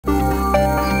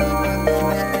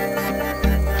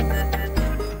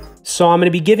So I'm going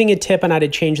to be giving a tip on how to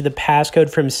change the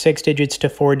passcode from 6 digits to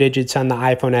 4 digits on the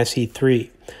iPhone SE3.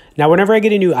 Now, whenever I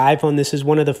get a new iPhone, this is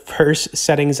one of the first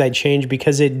settings I change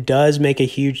because it does make a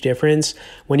huge difference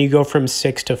when you go from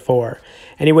 6 to 4.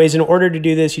 Anyways, in order to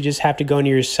do this, you just have to go into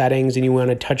your settings and you want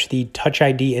to touch the Touch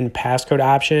ID and Passcode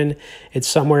option. It's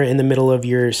somewhere in the middle of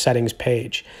your settings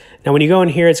page. Now, when you go in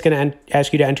here, it's going to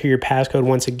ask you to enter your passcode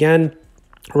once again.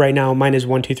 Right now, mine is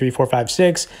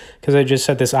 123456 because I just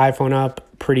set this iPhone up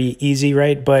pretty easy,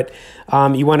 right? But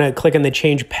you want to click on the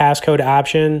Change Passcode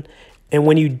option. And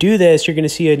when you do this, you're going to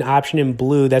see an option in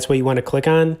blue. That's what you want to click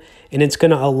on. And it's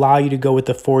going to allow you to go with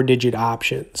the 4-digit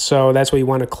option. So that's what you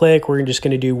want to click. We're just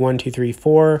going to do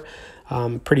 1234.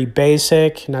 Pretty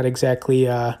basic, not exactly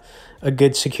a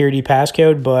good security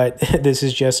passcode, but this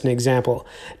is just an example.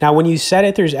 Now, when you set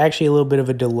it, there's actually a little bit of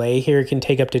a delay here. It can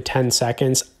take up to 10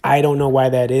 seconds. I don't know why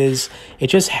that is. It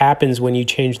just happens when you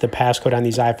change the passcode on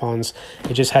these iPhones.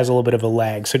 It just has a little bit of a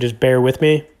lag. So just bear with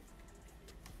me.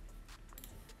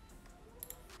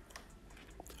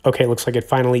 Okay, looks like it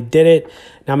finally did it.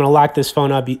 Now I'm going to lock this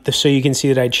phone up so you can see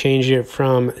that I changed it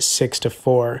from 6 to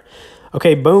 4.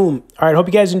 Okay, boom. All right, hope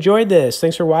you guys enjoyed this.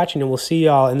 Thanks for watching, and we'll see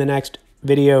y'all in the next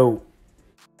video.